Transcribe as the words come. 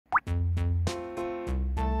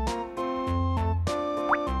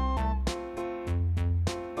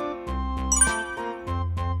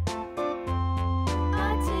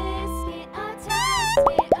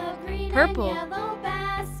Purple. Yellow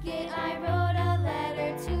basket, I wrote a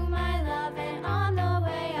letter to my love, and on the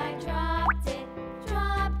way I dropped it,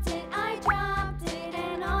 I dropped it,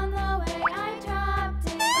 and on the way I dropped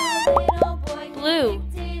it. A little boy Blue.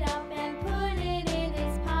 picked it up and put it in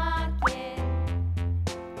his pocket.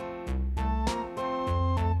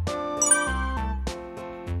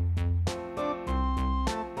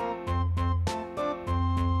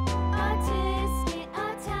 A tisket,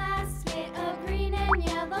 a tasket, a green and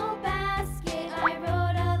yellow basket. I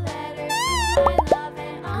wrote a letter to my love,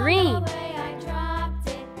 and on Green. the way I dropped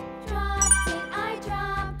it, I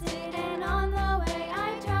dropped it, and on the way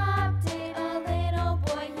I dropped it. A little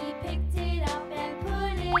boy, he picked it up and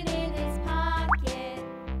put it in his pocket.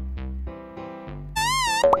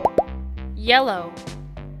 Yellow.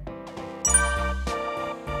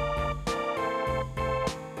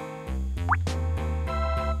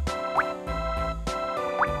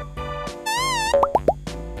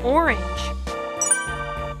 Orange.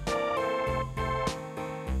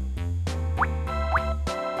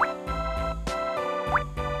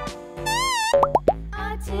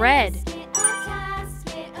 Red. A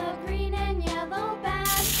tasket, a green and yellow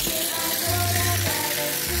basket. I wrote a letter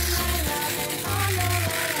to my love, and on the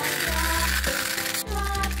way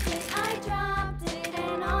I dropped it,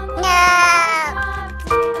 and on the way I dropped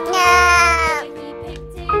it. A little boy, he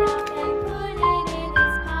picked it up and put it in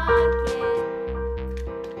his pocket.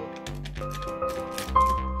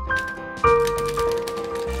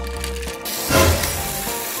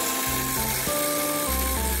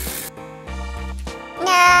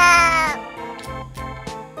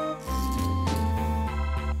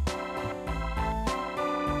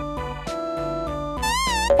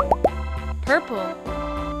 Purple.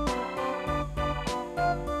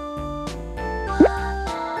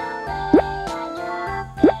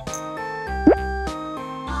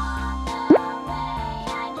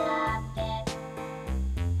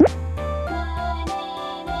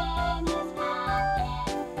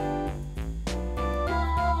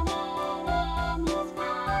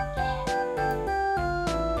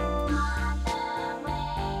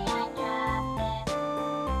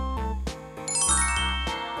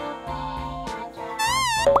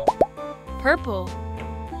 Purple.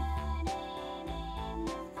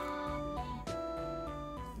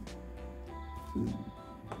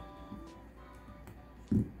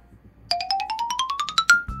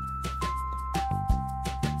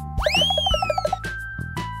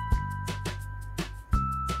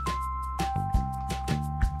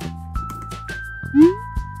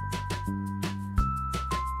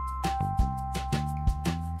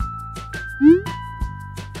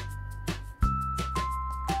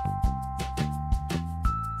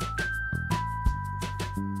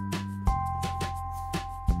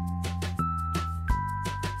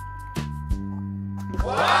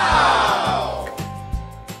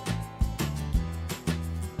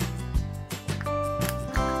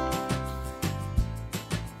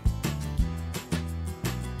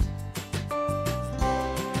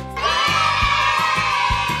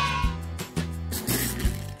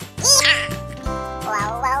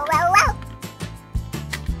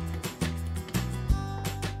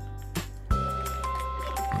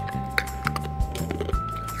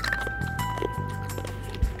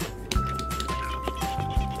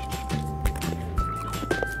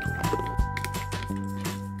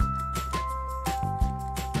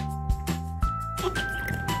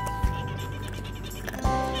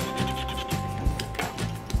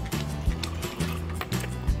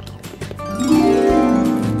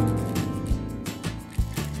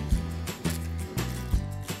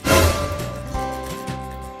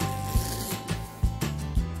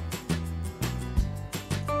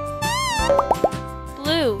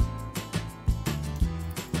 Blue.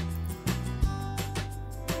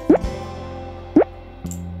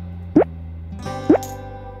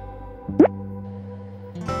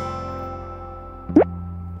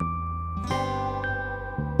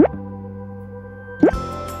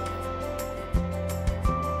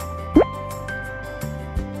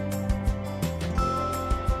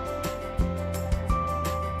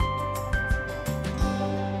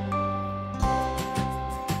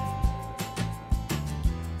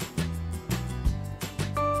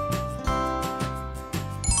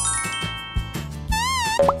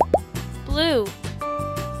 Blue.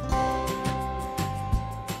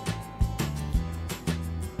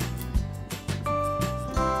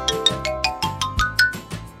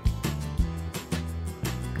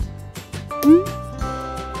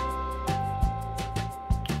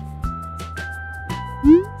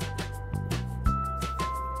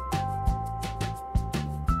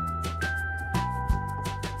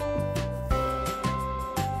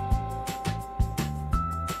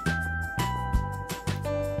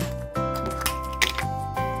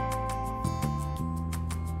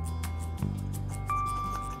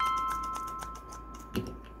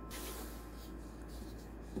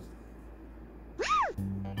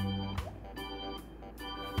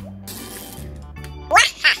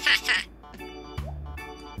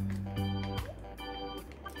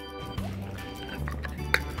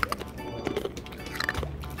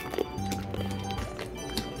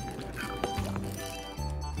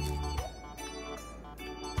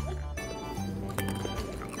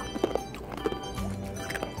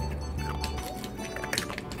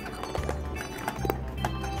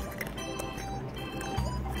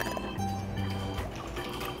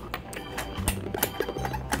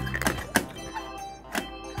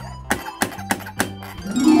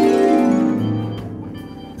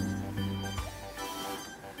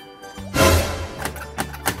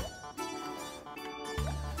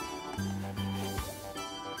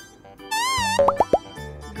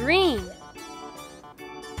 Green.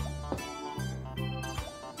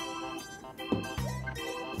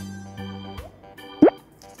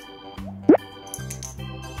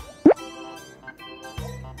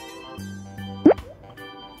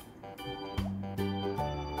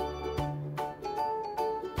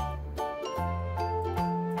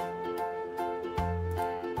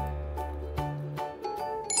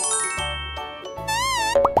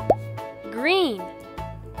 Green.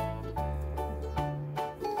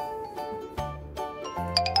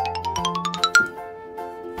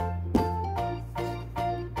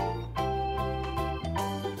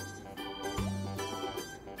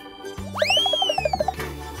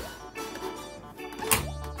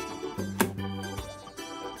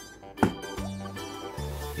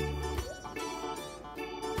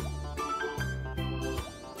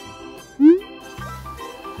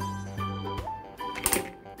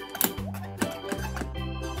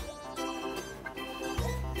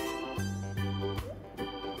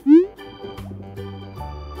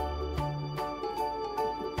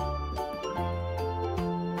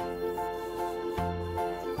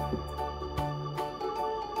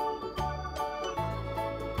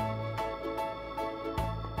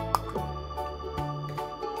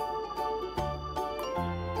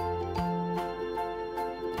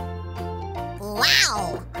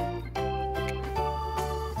 Wow!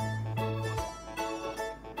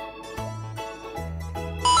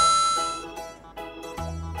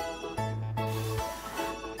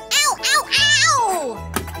 Ow, ow, ow!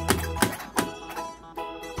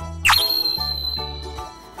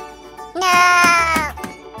 No!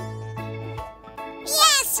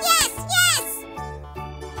 Yes, yes, yes!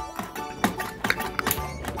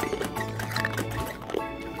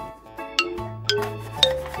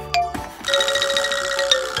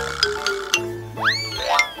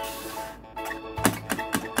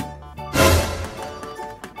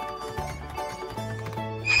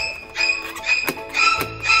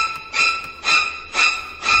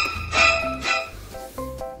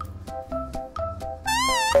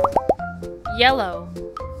 Yellow.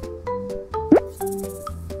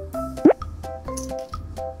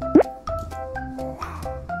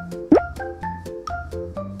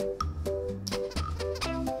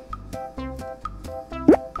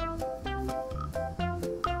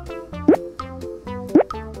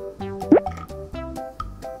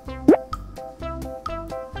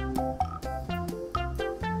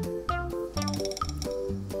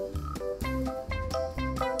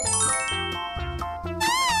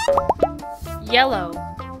 Yellow.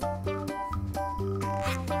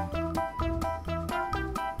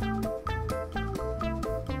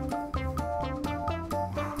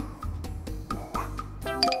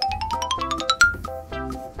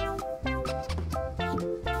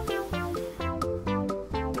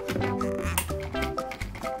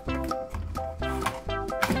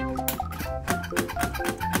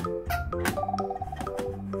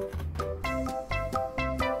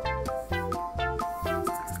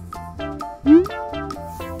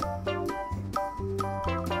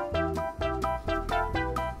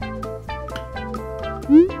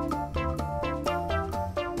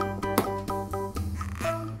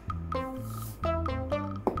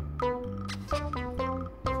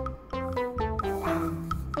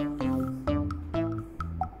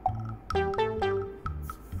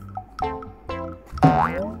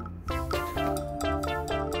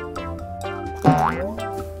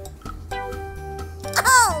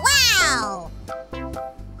 Oh, wow!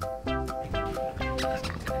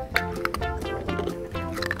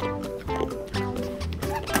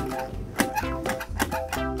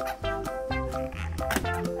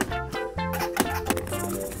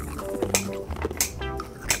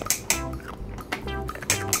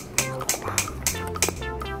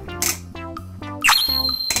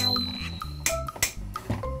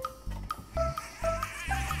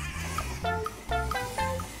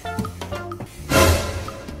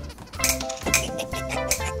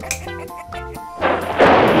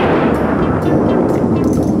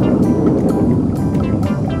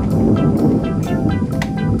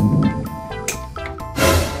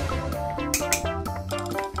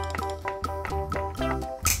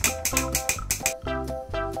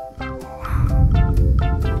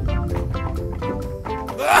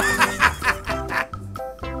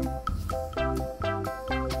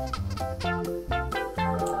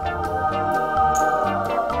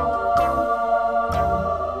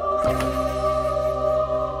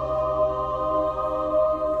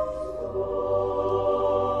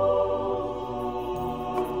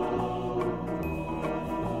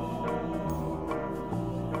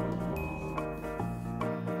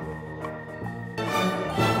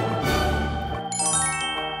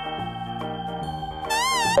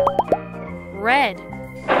 red.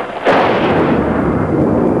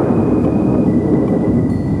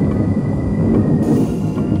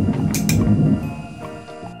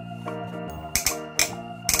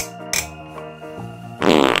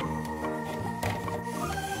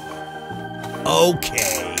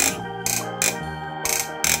 Okay.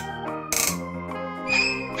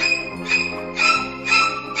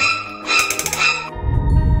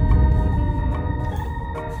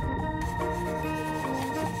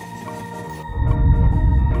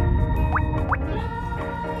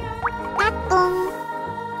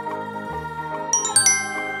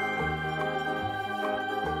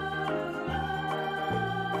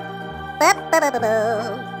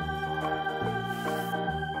 Boo.